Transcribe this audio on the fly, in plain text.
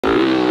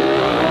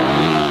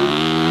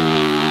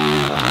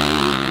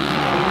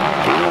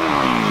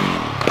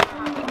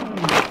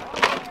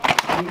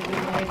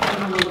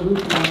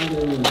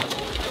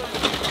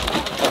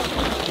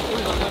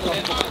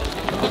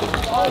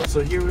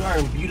So here we are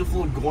in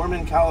beautiful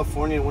Gorman,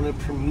 California, one of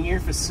the premier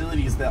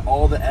facilities that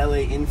all the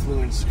LA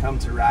influencers come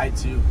to ride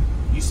to.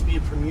 Used to be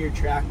a premier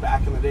track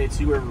back in the day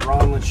too, where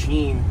Ron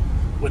Lachine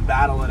would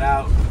battle it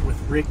out with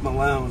Rick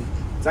Malone.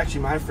 It's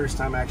actually my first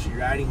time actually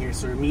riding here,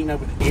 so we're meeting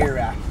up with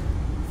Airrack.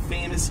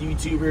 Famous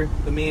YouTuber,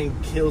 the man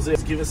kills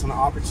it. Give us an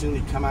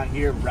opportunity to come out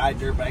here and ride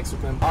dirt bikes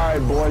with him. All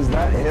right, boys,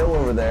 that hill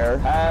over there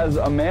has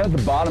a man at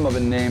the bottom of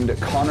it named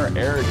Connor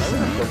Erickson,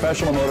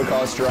 professional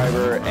motocross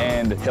driver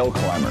and hill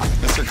climber.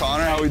 Mr.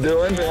 Connor, how we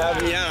doing?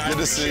 Good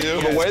to see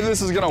you. The way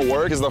this is gonna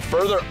work is the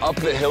further up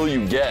the hill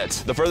you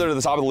get, the further to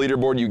the top of the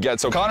leaderboard you get.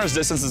 So Connor's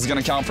distance is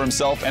gonna count for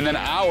himself, and then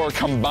our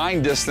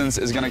combined distance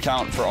is gonna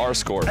count for our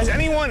score. Has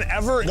anyone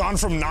ever gone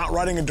from not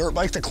riding a dirt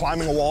bike to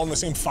climbing a wall in the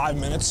same 5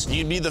 minutes?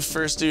 You'd be the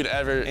first dude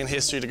ever in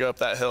history to go up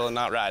that hill and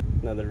not ride.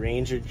 Now the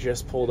ranger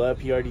just pulled up.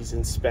 He already's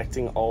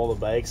inspecting all the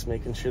bikes,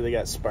 making sure they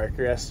got spark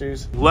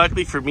arresters.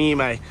 Luckily for me,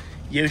 my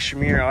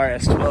Yoshimura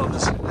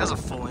RS12 has a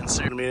full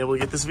insert. I'm able to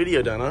get this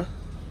video done, huh?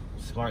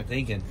 Smart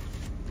thinking.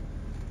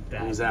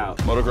 He's out.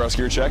 Motocross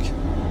gear check.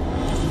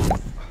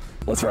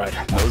 Let's ride.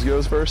 Nose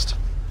goes first.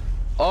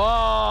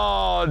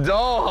 Oh,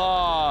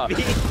 Doha!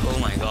 Oh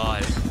my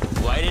god.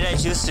 Why did I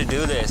choose to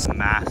do this?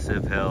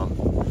 Massive hill.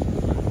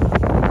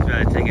 He's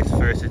trying to take his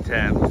first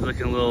attempt. He's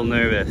looking a little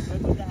nervous.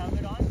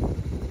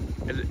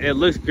 It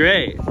looks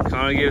great.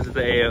 Connor gives it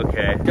the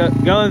A-OK.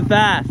 Going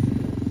fast.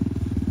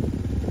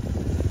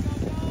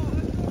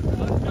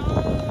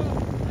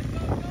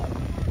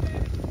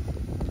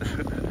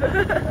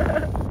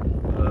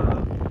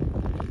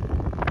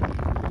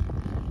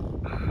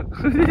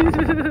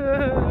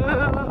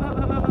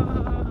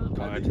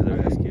 Connor to the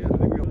rescue. I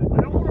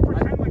don't want to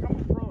pretend like I'm a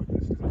pro at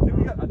this.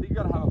 I think you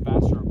gotta have a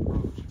faster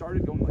approach. It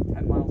started going like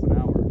 10 miles an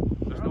hour.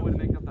 There's no way to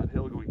make up that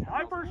hill going 10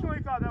 miles. I personally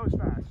thought that was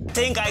fast. I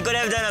think I could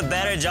have done a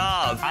better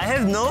job. I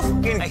have no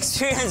fucking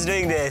experience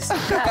doing this.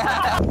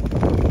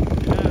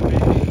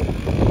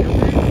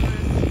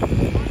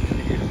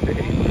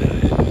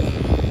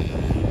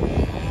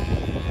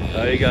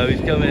 There you go,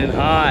 he's coming in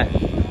hot.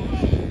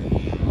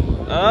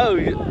 Oh,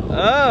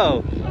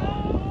 oh.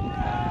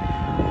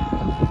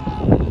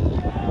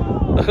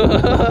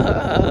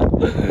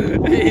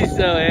 He's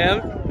so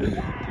amped.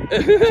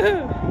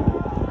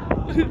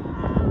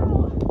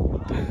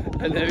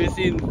 I've never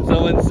seen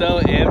someone so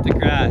amped to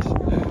crash.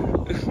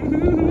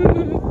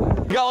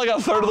 You got like a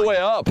third of the way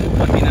up.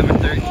 Lucky number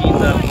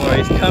 13's up for.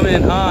 He's coming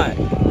in hot.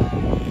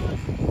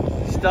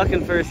 Stuck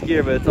in first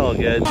gear, but it's all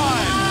good.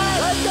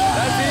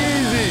 That's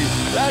easy.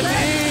 That's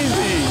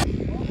easy.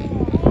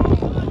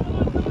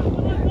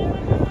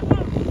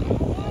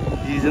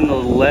 He's in the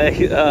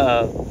leg.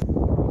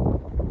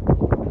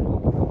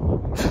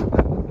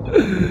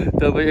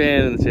 Don't put your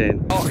hand in the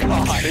chain. Oh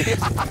god.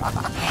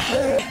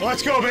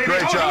 Let's go, baby.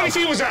 Great job. How many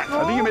feet was that?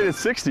 I think you made it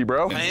 60,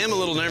 bro. I am a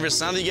little nervous.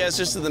 Now that you guys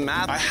just did the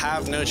math, I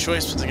have no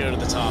choice but to go to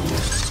the top.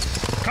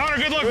 Connor,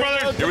 good luck,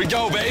 brother. Here we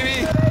go,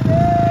 baby.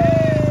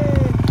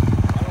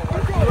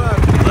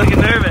 He's looking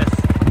nervous.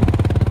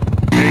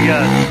 Here he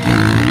goes.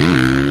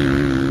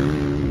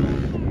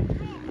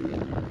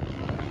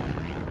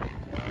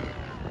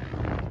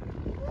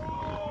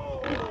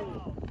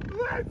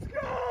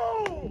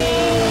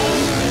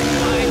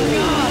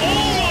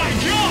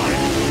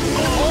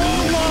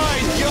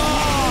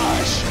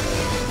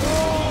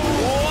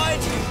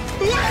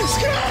 Let's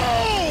go!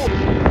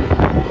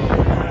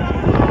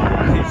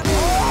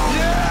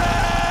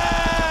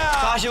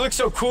 Gosh, you look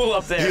so cool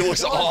up there. He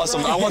looks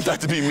awesome. I want that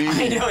to be me.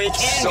 I know, it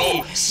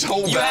can be.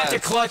 So You bad. have to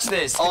clutch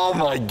this. Oh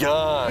my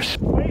gosh.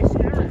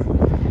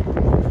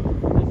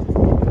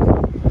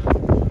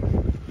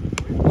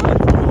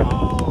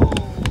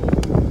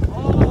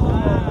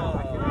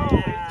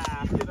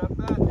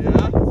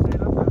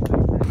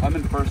 I'm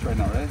in first right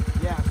now, right?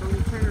 Yeah, so when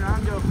you turn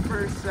around, go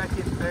first,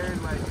 second,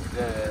 third, like,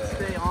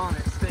 stay on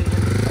it, stay in it.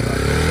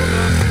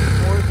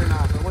 Fourth or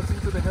not, but once you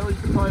get to the hill, you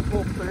can probably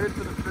pull third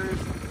for the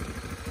first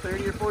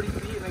 30 or 40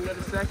 feet, and then go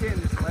to second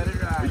and just let it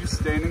ride. Are you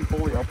standing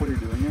fully up when you're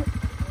doing it?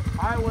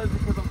 I was,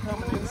 because I'm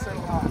coming in so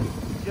hot.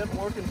 You have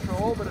more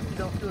control, but if you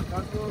don't feel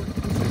comfortable, you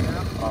can sit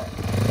down.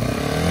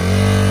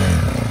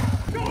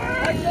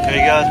 There he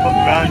goes,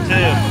 round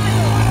two.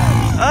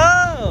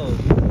 Oh!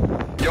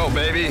 Yo,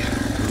 baby.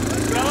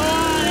 Come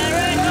on,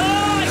 Airrack,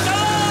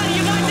 come on,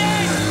 you got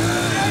this!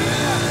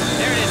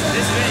 There it is,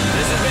 this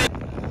is it.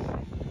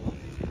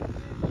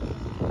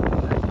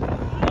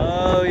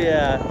 Oh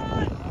yeah.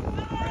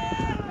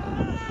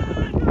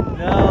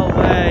 No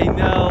way,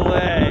 no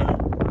way.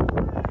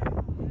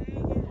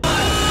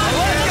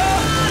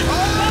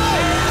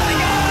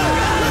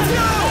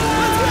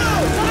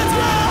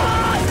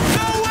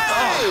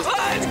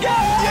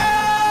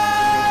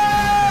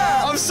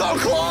 So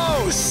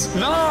close!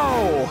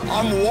 No!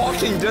 I'm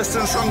walking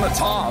distance from the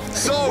top.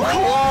 So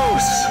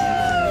close!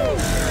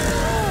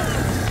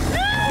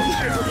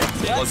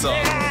 What's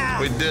up?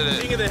 We did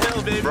it. King of the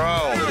hill, baby.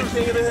 Bro.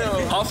 King of the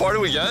hill. How far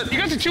did we get? You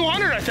got to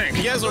 200, I think.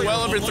 You guys are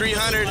well over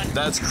 300.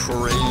 That's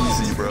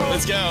crazy, bro.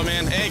 Let's go,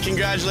 man. Hey,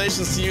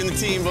 congratulations to you and the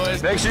team,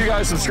 boys. Make sure you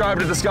guys subscribe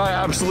to this guy,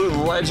 absolute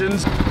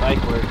legend.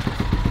 Bike work.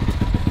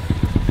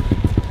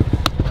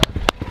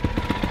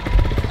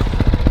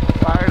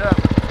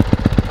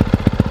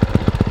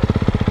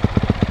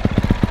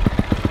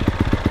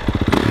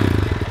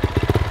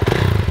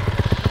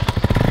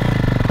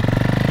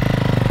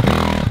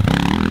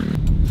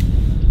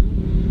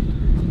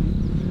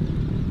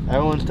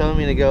 Everyone's telling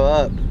me to go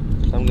up,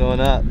 so I'm going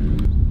up.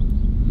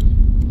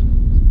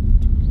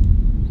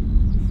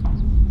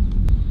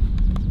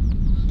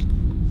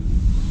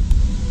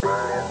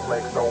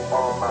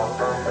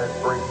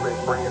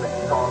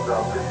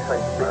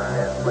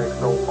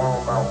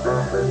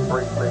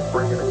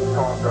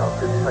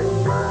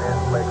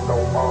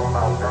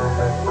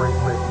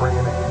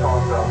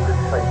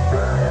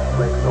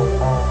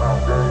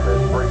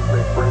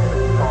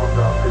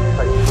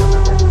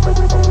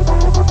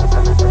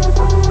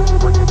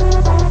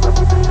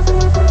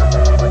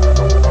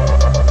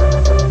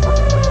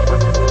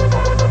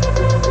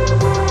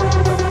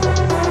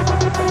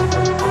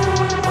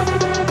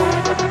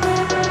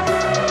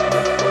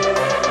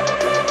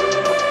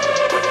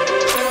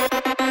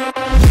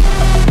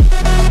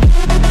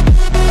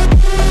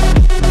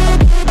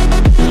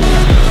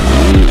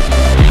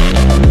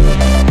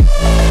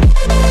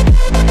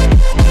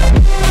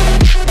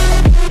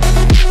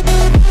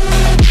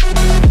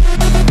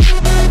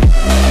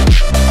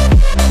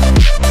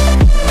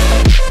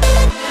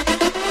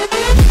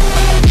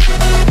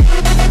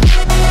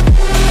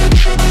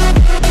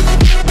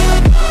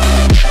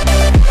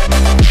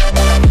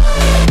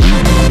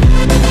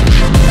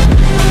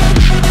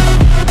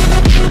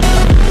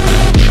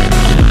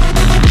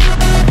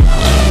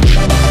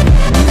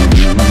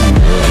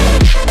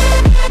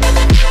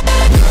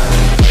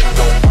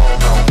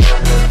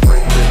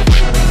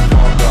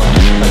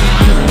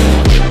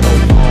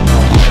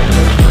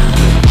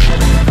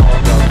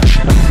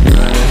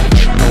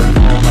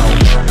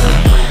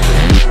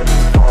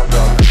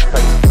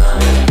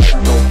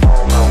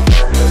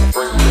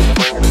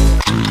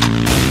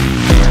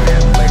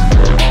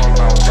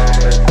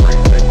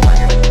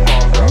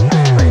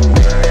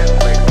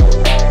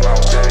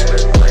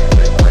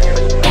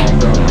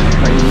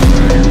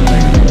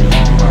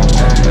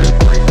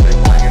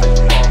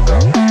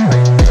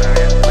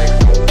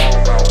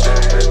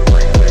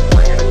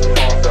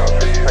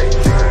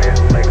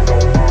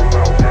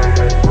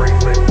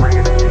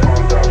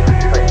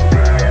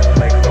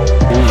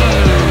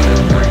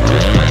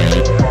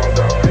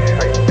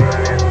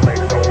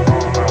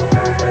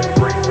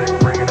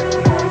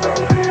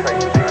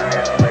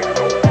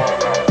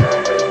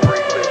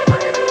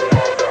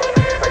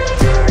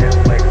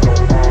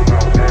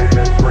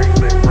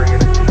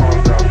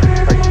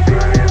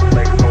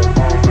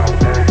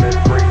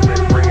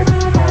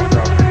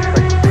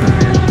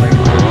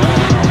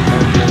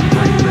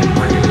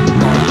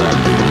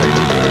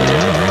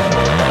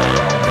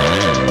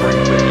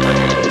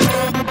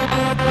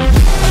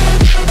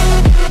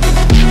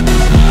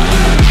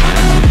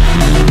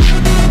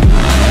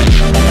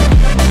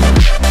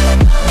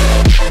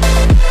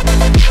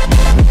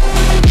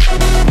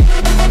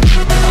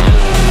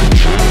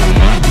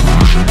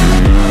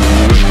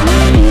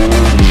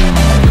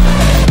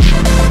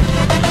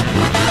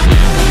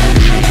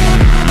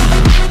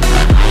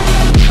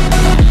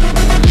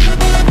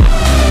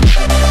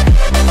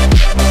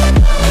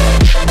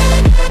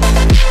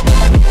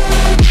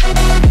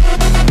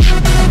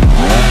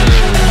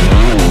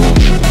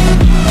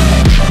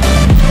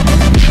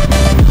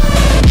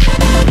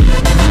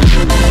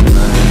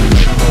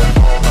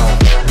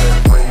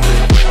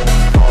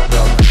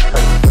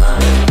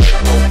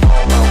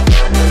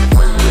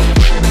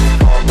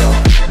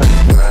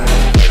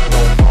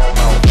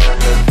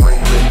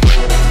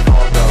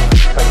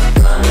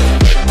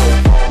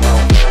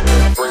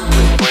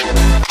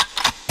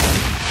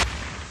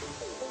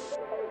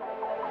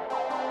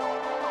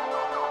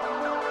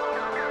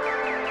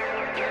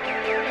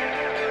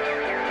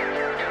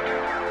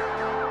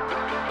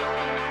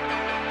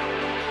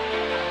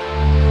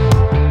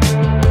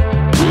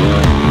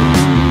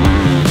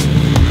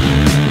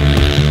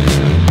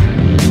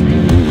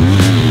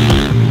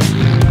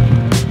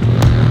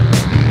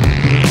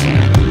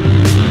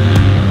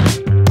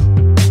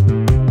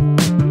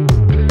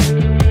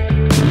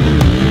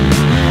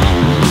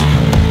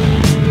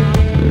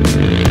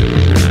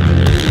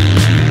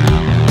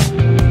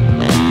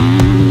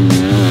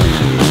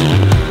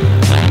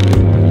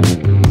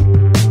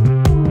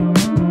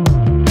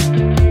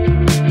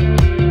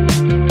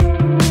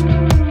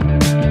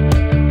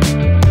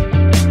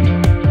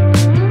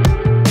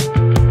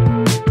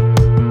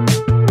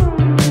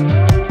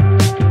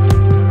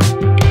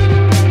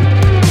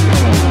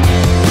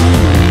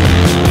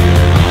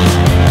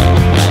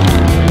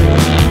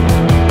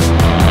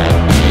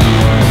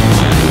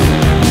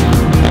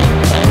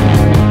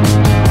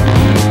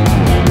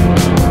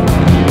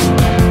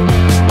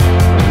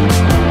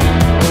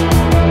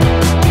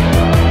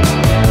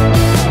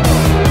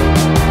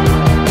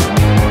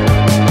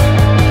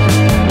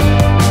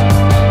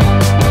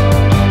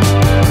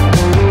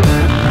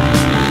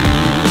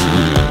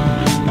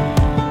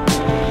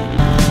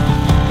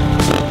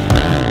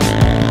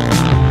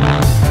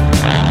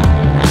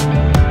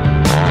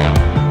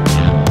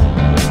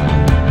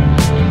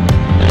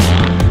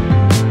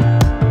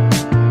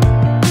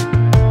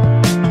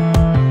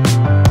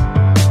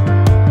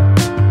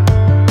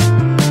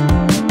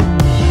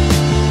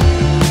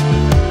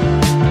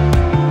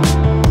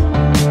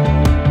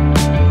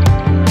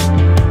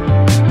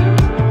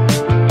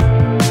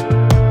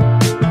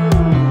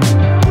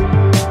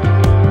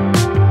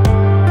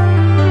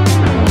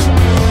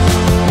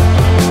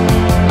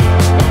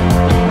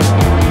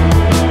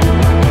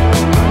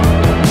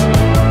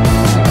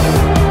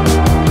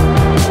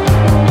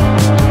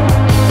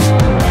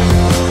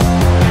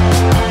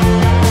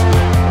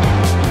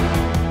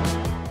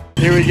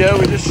 go.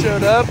 We just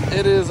showed up.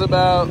 It is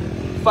about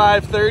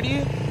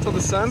 5:30 till the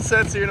sun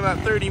sets here in about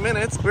 30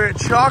 minutes. We're at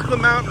Chocolate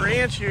Mountain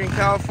Ranch here in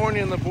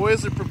California, and the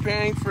boys are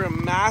preparing for a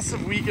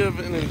massive week of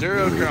an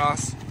enduro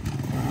cross.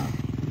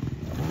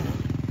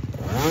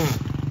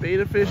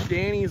 Beta Fish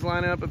Danny's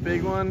lining up a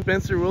big one.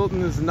 Spencer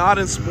Wilton is not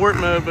in sport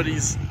mode, but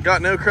he's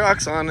got no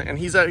Crocs on, and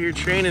he's out here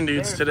training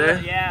dudes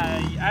today. Yeah,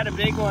 I had a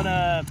big one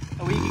a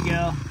week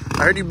ago.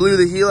 I heard you blew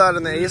the heel out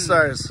in the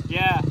A-Stars.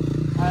 Yeah,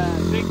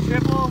 big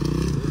triple.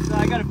 So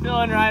I got a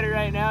fill-in rider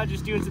right now,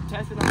 just doing some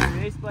testing on my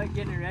race bike,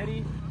 getting it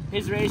ready.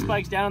 His race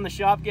bike's down in the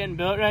shop getting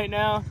built right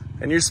now.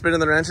 And you're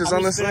spinning the wrenches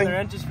on this thing? I'm spinning the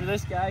wrenches for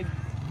this guy.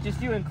 Just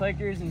doing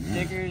clickers and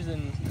stickers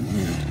and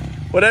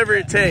whatever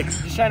it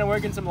takes. Just trying to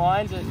work in some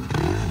lines. I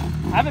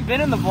haven't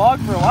been in the vlog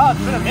for a while.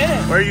 It's been a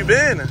minute. Where you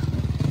been?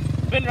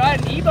 Been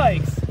riding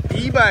e-bikes.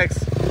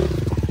 E-bikes.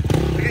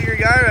 Look at your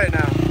guy right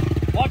now.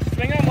 Watch the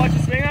swing arm. Watch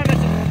the swing arm.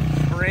 That's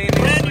a brand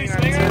new swing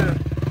arm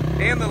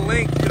too. And the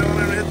link. You don't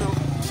want to hit the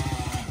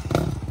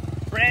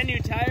brand new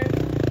tire.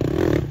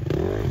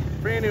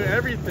 Brand new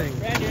everything.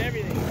 Brand new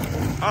everything.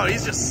 Oh,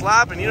 he's just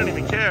slapping. You don't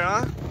even care,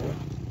 huh?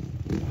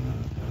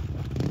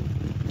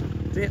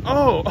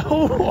 Oh,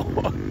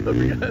 hope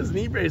he got his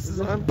knee braces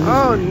on.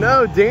 Oh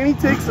no, Danny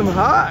takes him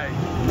high.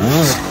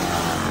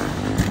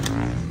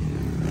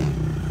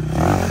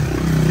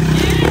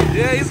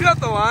 Yeah, he's got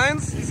the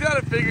lines. He's got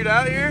it figured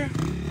out here.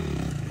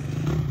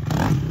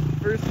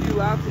 First few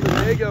laps of the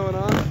day going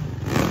on.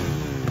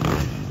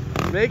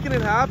 Making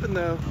it happen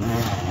though.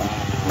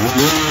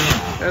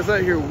 Guys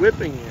out here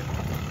whipping it.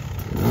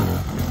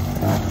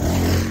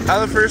 How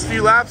the first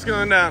few laps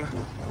going down?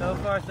 So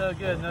far, so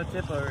good. No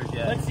tip overs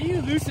yet. Let's see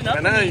you loosen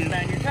up, man.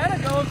 You're kind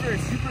of going for a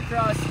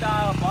supercross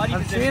style body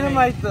I'm positioning. seeing them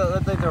like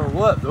they're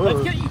whooped.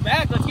 Let's get you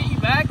back. Let's get you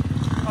back.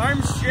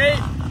 Arms straight.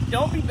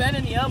 Don't be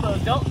bending the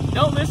elbows.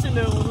 Don't listen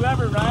to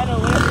whoever Ryan or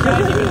whatever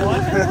guys you've been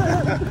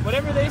watching.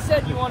 Whatever they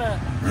said, you want to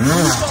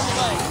loose on the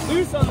bike.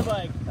 Loose on the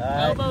bike.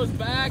 Elbows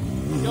back.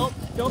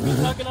 Don't be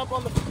tucking up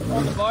on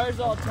the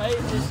bars all tight.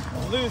 Just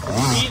loose and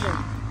breathing.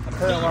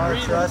 Put a lot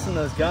of trust in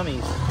those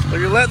gummies. Well,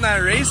 you're letting that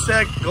race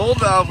tech gold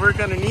valve work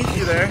underneath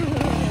you there.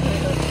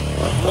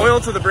 Loyal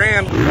to the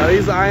brand. Oh,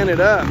 he's eyeing it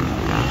up.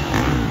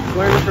 He's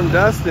learning from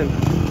Dustin.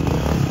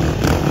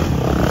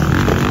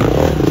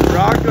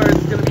 Rock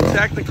guard's gonna be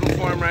technical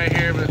for him right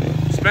here, but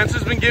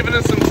Spencer's been giving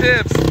us some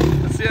tips.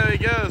 Let's see how he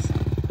goes.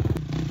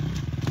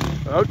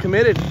 Oh,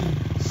 committed.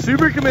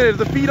 Super committed.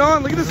 The feet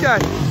on. Look at this guy.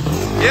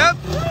 Yep.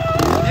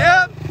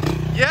 Yep.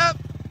 Yep.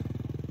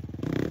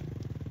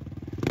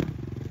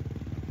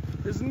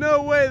 There's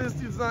no way this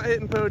dude's not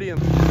hitting podium.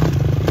 Hey,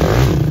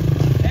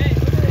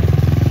 look at it.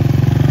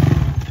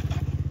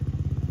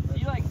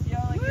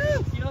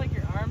 See how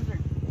your arms are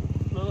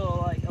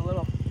a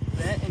little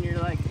bent and your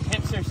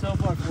hips are so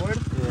far forward?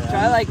 Yeah.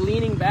 Try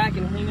leaning back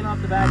and hanging off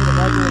the back of the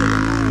bike a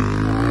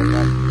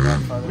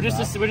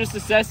little bit. We're just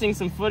assessing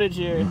some footage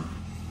here.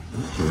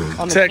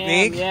 On the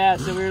technique? Cam. Yeah,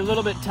 so we were a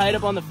little bit tight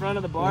up on the front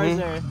of the bars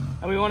there.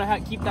 And we want to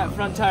keep that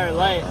front tire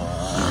light.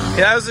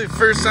 Yeah, that was the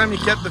first time you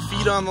kept the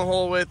feet on the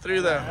whole way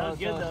through though. That was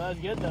good though, that was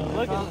good though.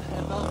 Look at it.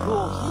 It felt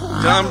cool.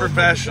 Dumb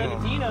professional.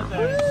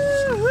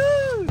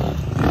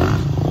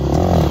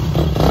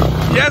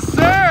 Yes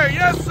sir,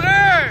 yes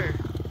sir!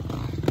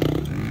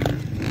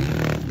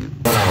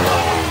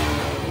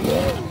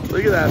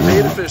 Look at that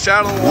beta fish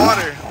out of the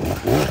water.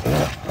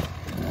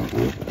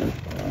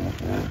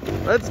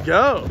 Let's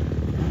go.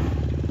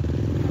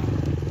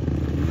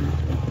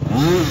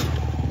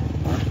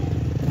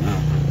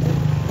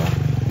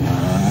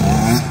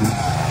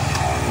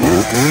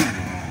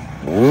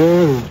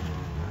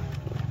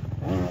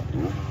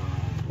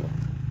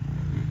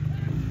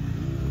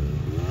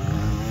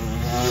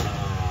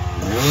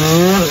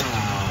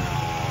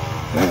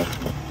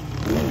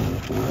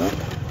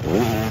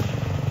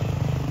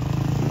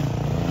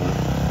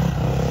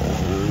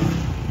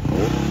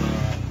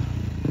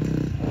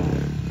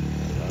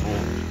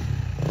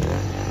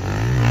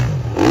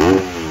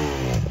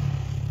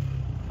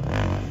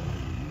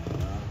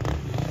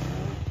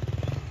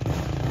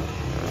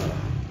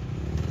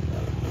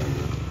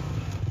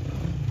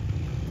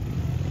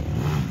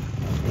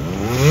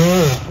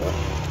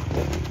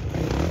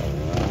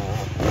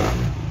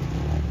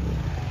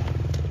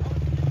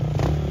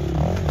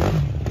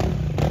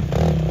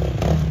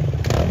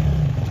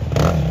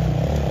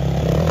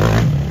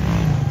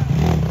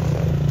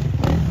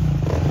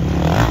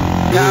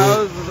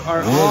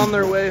 Are on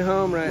their way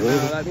home right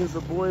now. That means the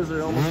boys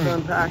are almost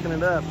done packing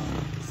it up.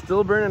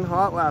 Still burning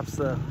hot laps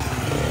though.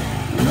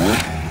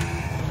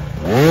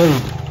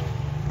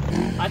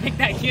 I think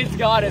that kid's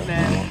got it,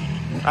 man.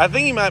 I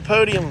think he might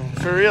podium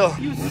for real.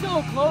 He was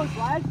so close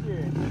last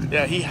year.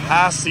 Yeah, he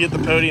has to get the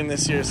podium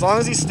this year. As long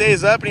as he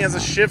stays up and he has a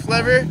shift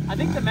lever. I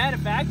think the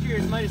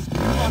manufacturers might have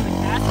screwed on the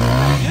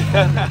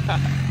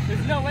casting.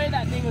 There's no way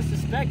that thing was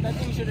suspect. That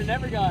thing should have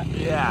never got.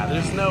 Yeah,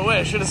 there's no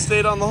way. It should have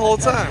stayed on the whole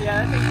time.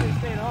 Yeah, that thing should have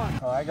stayed on.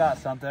 Oh, I got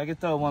something. I could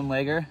throw a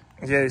one-legger.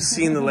 Yeah, you've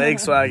seen the leg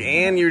swag,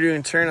 and you're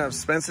doing turn-ups.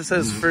 Spencer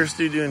says first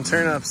dude doing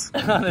turn-ups.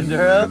 On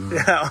enduro?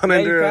 Yeah, on Yeah,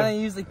 enduro. you kind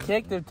of use the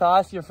kick to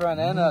toss your front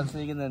end up so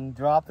you can then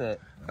drop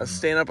it. I was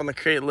staying up on the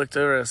crate, looked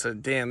over, I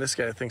said, damn, this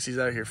guy thinks he's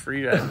out here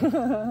free riding.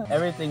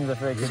 Everything's a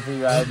freaking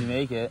free ride if you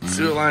make it.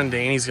 See what line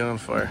Danny's going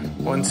for.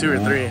 1, 2, or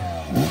 3.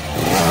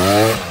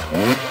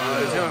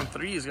 Oh, he's going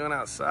 3, he's going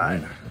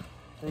outside.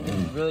 So you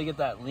can really get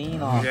that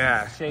lean on.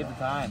 Yeah. Shave the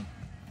time.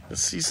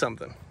 Let's see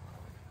something.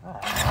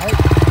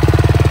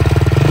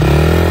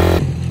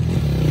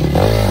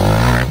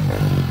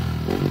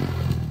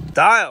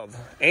 Dialed.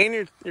 And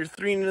you're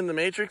 3 in the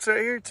matrix right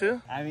here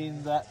too. I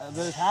mean,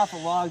 there's half a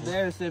log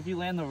there, so if you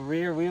land the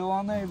rear wheel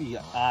on there,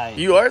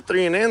 You are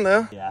 3 in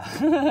though. Yeah.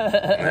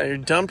 Yeah, you're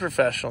dumb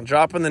professional.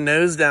 Dropping the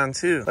nose down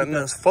too. Letting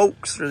those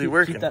folks really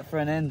working. Keep that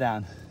front end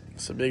down.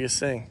 It's the biggest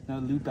thing. No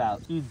loop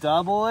out. You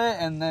double it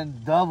and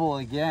then double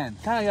again.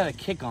 Kind of got a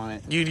kick on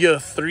it. You'd go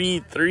 3,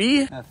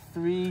 3? A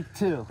 3,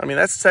 2. I mean,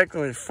 that's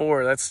technically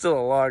 4. That's still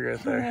a log right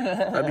there.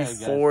 That'd be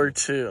 4,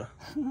 2.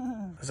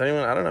 Has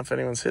anyone? I don't know if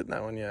anyone's hitting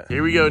that one yet.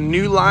 Here we go.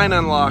 New line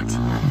unlocked.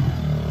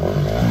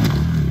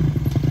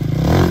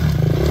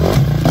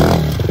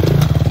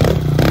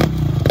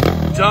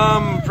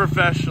 Dumb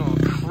professional.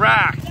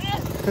 Cracked.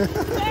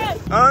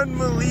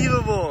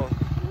 Unbelievable.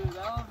 Dude,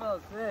 that one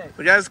felt sick.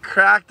 The guy's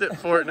cracked at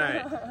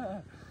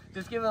Fortnite.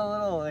 Just give it a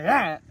little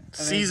like,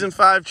 Season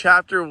 5,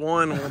 Chapter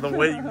 1, the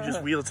way you can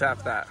just wheel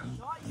tap that.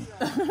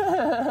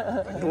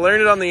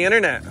 Learn it on the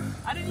internet.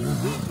 I didn't even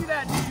teach you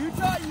that, dude. Who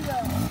taught you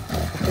that?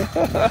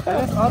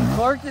 I just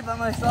uncorked it by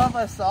myself.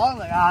 I saw it,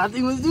 like, that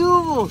thing was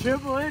doable.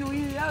 Triple in,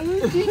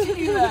 who's teaching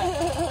you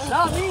that?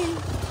 Not me.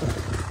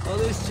 All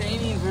this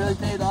training really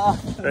paid off.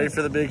 Ready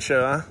for the big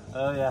show, huh?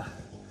 Oh, yeah.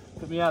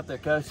 Put me out there,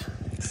 coach.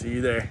 See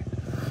you there.